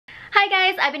Hi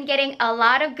guys, I've been getting a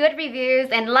lot of good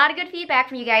reviews and a lot of good feedback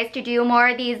from you guys to do more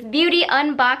of these beauty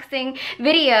unboxing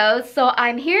videos. So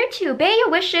I'm here to obey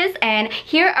your wishes, and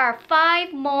here are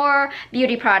 5 more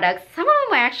beauty products. Some of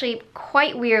them are actually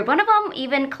quite weird. One of them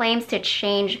even claims to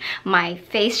change my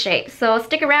face shape. So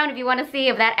stick around if you want to see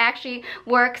if that actually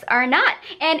works or not.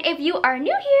 And if you are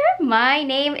new here, my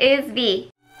name is Vy.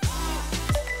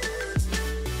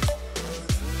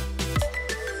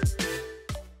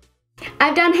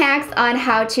 I've done hacks on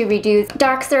how to reduce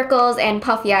dark circles and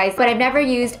puffy eyes, but I've never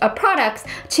used a product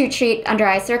to treat under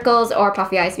eye circles or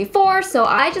puffy eyes before, so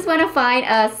I just want to find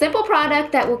a simple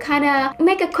product that will kind of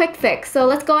make a quick fix. So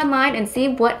let's go online and see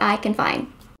what I can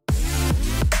find.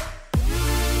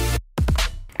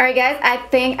 Alright guys, I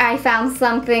think I found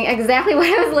something exactly what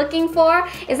I was looking for.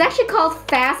 It's actually called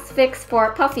Fast Fix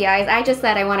for Puffy Eyes. I just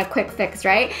said I want a quick fix,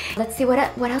 right? Let's see, what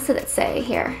else did it say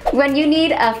here? When you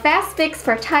need a fast fix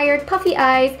for tired puffy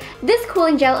eyes, this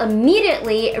cooling gel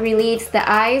immediately relieves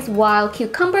the eyes, while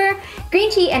cucumber, green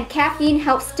tea, and caffeine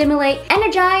help stimulate,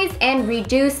 energize, and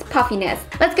reduce puffiness.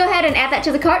 Let's go ahead and add that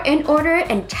to the cart and order it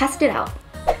and test it out.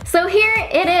 So here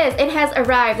it is. It has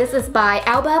arrived. This is by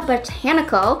Alba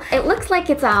Botanical. It looks like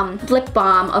it's lip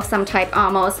balm of some type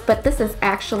almost, but this is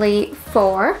actually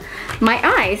for my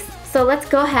eyes. So let's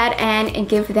go ahead and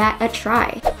give that a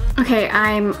try. Okay,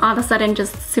 I'm all of a sudden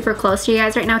just super close to you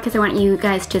guys right now because I want you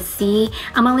guys to see.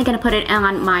 I'm only gonna put it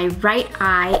on my right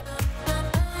eye.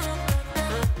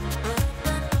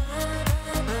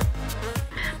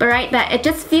 But right, that it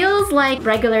just feels like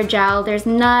regular gel. There's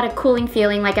not a cooling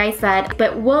feeling like I said,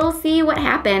 but we'll see what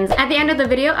happens. At the end of the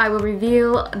video, I will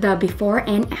reveal the before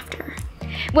and after.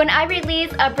 When I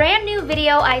release a brand new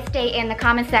video, I stay in the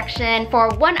comment section for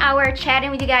 1 hour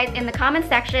chatting with you guys in the comment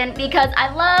section because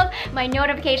I love my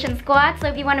notification squad. So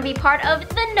if you want to be part of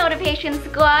the notification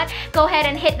squad, go ahead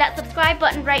and hit that subscribe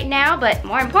button right now. But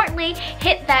more importantly,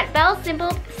 hit that bell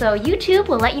symbol so YouTube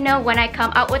will let you know when I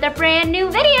come out with a brand new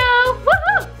video.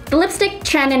 Woohoo! The lipstick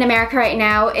trend in America right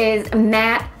now is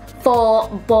matte,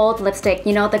 full, bold lipstick,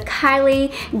 you know, the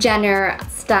Kylie Jenner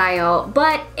style.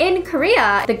 But in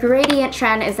Korea, the gradient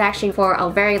trend is actually for a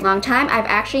very long time. I've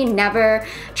actually never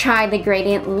tried the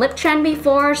gradient lip trend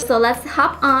before, so let's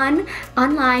hop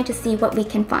online to see what we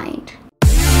can find.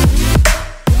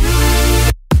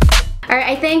 Alright,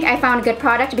 I think I found a good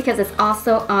product because it's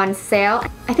also on sale.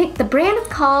 I think the brand is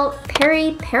called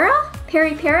Peri Pera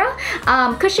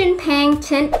Cushion Pang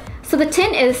Tint. So the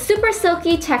tint is super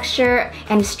silky texture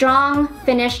and strong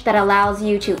finish that allows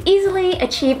you to easily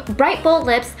achieve bright bold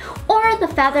lips or the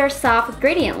feather soft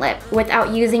gradient lip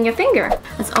without using your finger.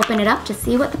 Let's open it up to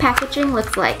see what the packaging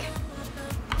looks like.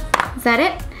 Is that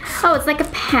it? Oh, it's like a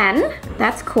pen.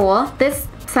 That's cool. This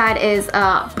side is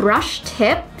a brush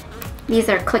tip. These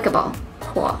are clickable.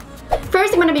 Cool.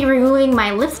 First, I'm going to be removing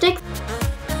my lipsticks.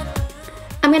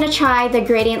 I'm going to try the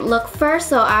gradient look first,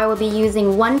 so I will be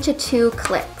using 1 to 2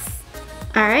 clicks.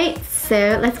 Alright,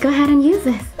 so let's go ahead and use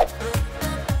this.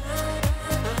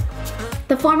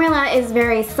 The formula is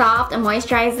very soft and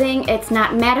moisturizing. It's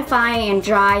not mattifying and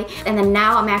dry. And then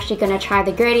now I'm actually going to try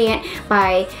the gradient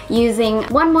by using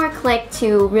 1 more click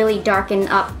to really darken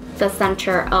up the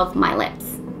center of my lips.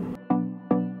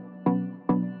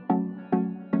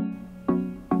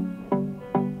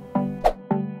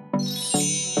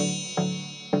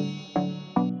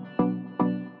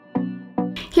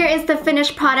 Here is the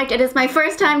finished product. It is my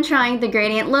first time trying the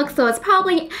gradient look, so it's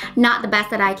probably not the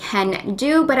best that I can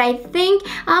do, but I think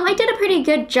I did a pretty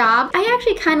good job. I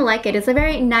actually kind of like it. It's a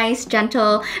very nice,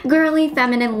 gentle, girly,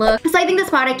 feminine look. So I think this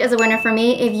product is a winner for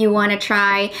me. If you want to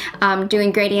try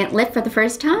doing gradient lip for the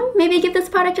first time, maybe give this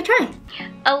product a try.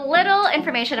 A little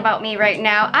information about me right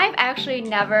now. I've actually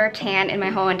never tanned in my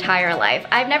whole entire life.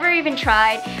 I've never even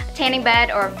tried a tanning bed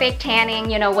or fake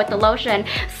tanning, you know, with the lotion.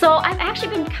 So I've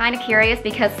actually been kind of curious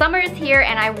because summer is here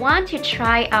and I want to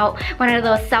try out one of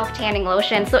those self-tanning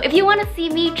lotions. So if you want to see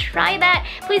me try that,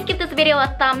 please give this video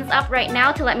a thumbs up right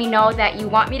now to let me know that you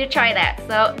want me to try that.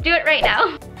 So do it right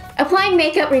now. Applying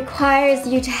makeup requires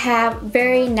you to have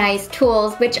very nice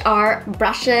tools, which are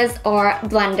brushes or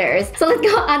blenders. So let's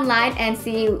go online and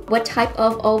see what type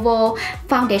of oval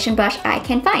foundation brush I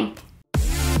can find.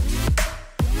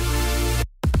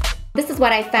 This is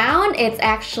what I found. It's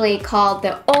actually called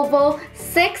the Oval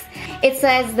 6. It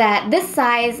says that this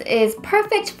size is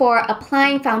perfect for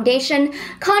applying foundation,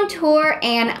 contour,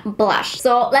 and blush.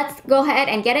 So let's go ahead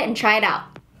and get it and try it out.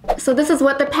 So this is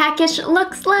what the package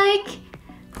looks like.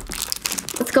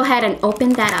 Let's go ahead and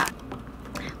open that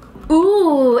up.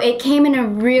 Ooh, it came in a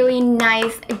really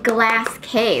nice glass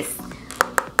case.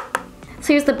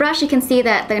 So here's the brush. You can see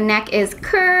that the neck is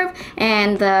curved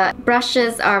and the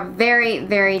brushes are very,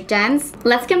 very dense.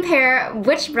 Let's compare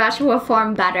which brush will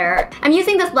perform better. I'm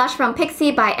using this blush from Pixie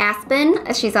by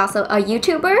Aspen. She's also a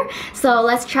YouTuber. So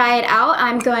let's try it out.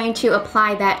 I'm going to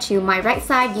apply that to my right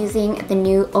side using the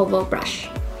new oval brush.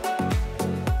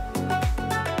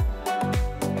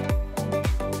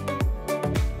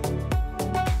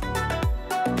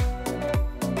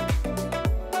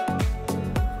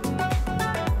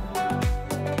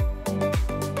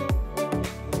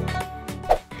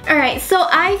 Alright, so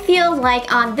I feel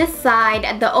like on this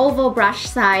side, the oval brush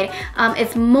side,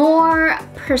 it's more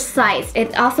precise.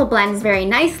 It also blends very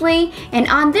nicely. And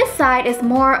on this side is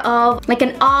more of like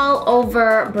an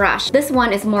all-over brush. This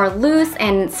one is more loose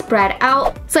and spread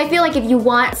out. So I feel like if you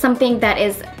want something that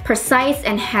is precise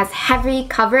and has heavy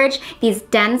coverage, these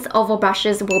dense oval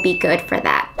brushes will be good for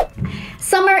that.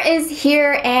 Summer is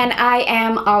here and I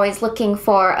am always looking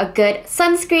for a good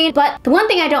sunscreen, but the one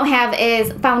thing I don't have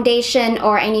is foundation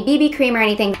or any BB cream or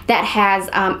anything that has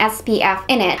SPF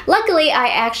in it. Luckily, I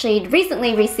actually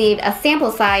recently received a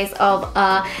sample size of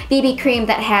a BB cream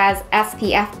that has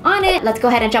SPF on it. Let's go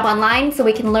ahead and jump online so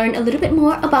we can learn a little bit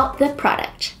more about the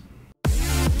product.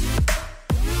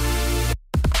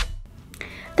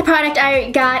 The product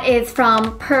I got is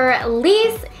from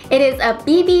Purlisse. It is a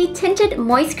BB Tinted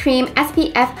Moist Cream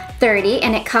SPF 30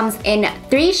 and it comes in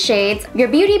 3 shades. Your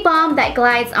beauty balm that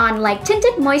glides on like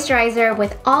tinted moisturizer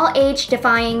with all age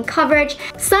defying coverage,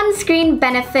 sunscreen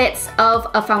benefits of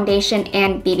a foundation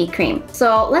and BB cream.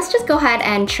 So let's just go ahead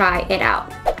and try it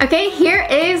out. Okay, here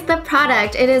is the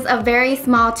product. It is a very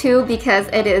small tube because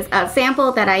it is a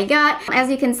sample that I got.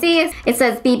 As you can see, it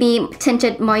says BB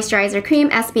Tinted Moisturizer Cream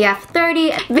SPF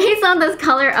 30. Based on this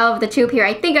color of the tube here,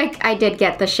 I think I did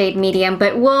get the shade medium,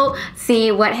 but we'll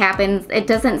see what happens. It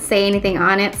doesn't say anything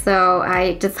on it, so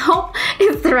I just hope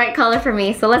it's the right color for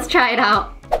me. So let's try it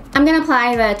out. I'm gonna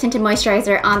apply the tinted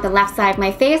moisturizer on the left side of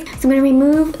my face. So I'm gonna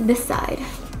remove this side.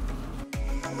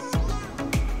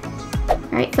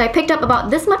 Alright, so I picked up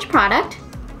about this much product.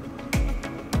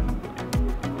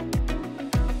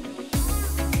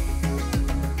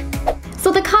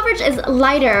 So the coverage is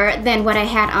lighter than what I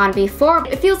had on before.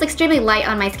 It feels extremely light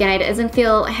on my skin. It doesn't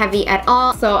feel heavy at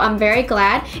all, so I'm very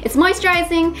glad. It's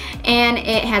moisturizing and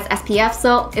it has SPF,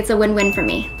 so it's a win-win for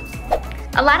me.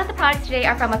 A lot of the products today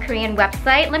are from a Korean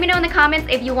website. Let me know in the comments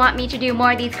if you want me to do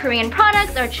more of these Korean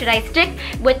products, or should I stick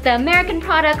with the American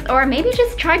products, or maybe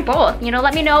just try both. You know,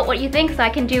 let me know what you think so I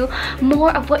can do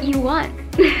more of what you want.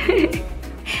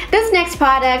 This next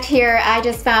product here I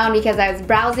just found because I was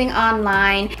browsing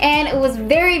online and it was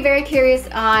very, very curious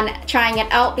on trying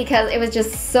it out because it was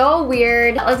just so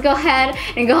weird. Let's go ahead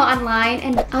and go online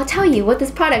and I'll tell you what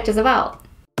this product is about.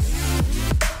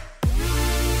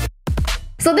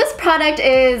 So this product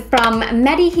is from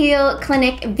Mediheal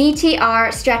Clinic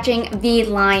VTR Stretching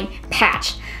V-Line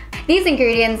Patch. These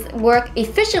ingredients work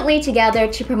efficiently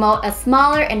together to promote a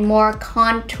smaller and more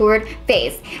contoured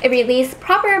face. It releases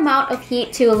proper amount of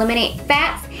heat to eliminate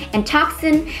fats and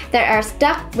toxins that are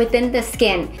stuck within the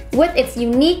skin. With its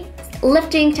unique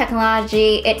lifting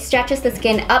technology, it stretches the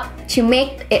skin up to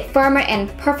make it firmer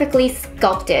and perfectly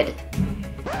sculpted.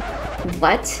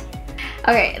 What?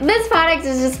 Okay, this product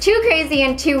is just too crazy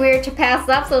and too weird to pass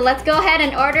up, so let's go ahead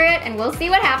and order it and we'll see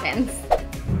what happens.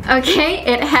 Okay,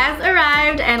 it has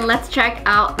arrived and let's check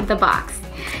out the box.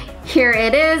 Here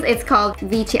it is. It's called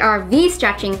VTR V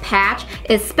Stretching Patch.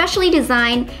 It's specially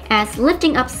designed as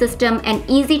lifting up system and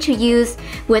easy to use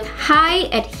with high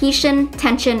adhesion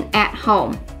tension at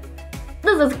home.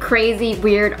 This is crazy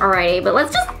weird already, but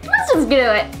let's just do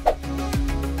it.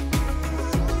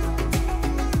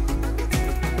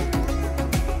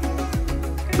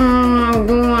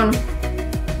 Good.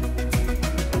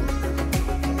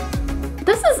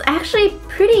 This is actually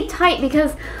pretty tight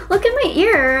because look at my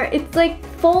ear. It's like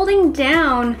folding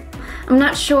down. I'm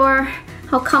not sure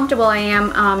how comfortable I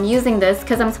am using this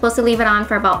because I'm supposed to leave it on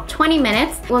for about 20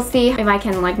 minutes. We'll see if I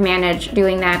can like manage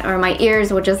doing that or my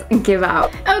ears will just give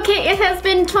out. Okay, it has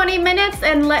been 20 minutes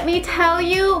and let me tell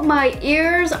you, my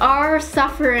ears are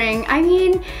suffering. I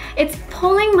mean, it's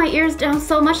pulling my ears down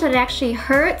so much that it actually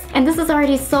hurts, and this is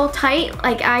already so tight.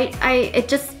 Like I'm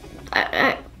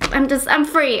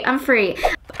free.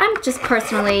 I'm just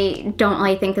personally don't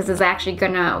really think this is actually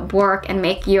gonna work and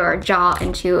make your jaw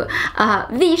into a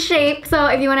V shape. So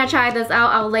if you wanna try this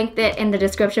out, I'll link it in the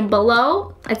description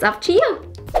below. It's up to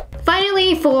you.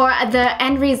 Finally, for the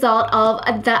end result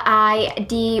of the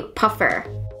ID puffer.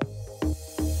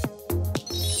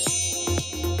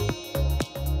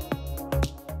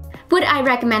 Would I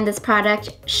recommend this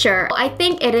product? Sure. I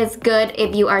think it is good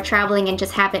if you are traveling and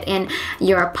just have it in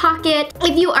your pocket.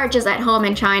 If you are just at home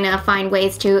and trying to find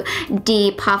ways to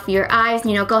depuff your eyes,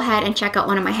 you know, go ahead and check out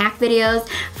one of my hack videos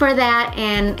for that,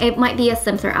 and it might be a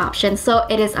simpler option, so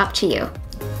it is up to you.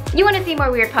 You want to see more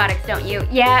weird products, don't you?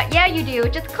 Yeah, you do.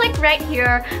 Just click right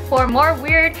here for more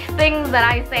weird things that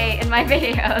I say in my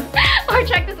videos. Or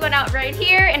check this one out right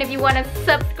here. And if you want to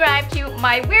subscribe to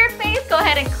my weird face, go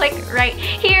ahead and click right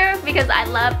here because I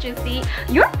love to see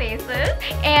your faces.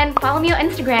 And follow me on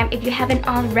Instagram if you haven't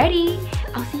already.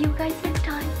 I'll see you guys soon.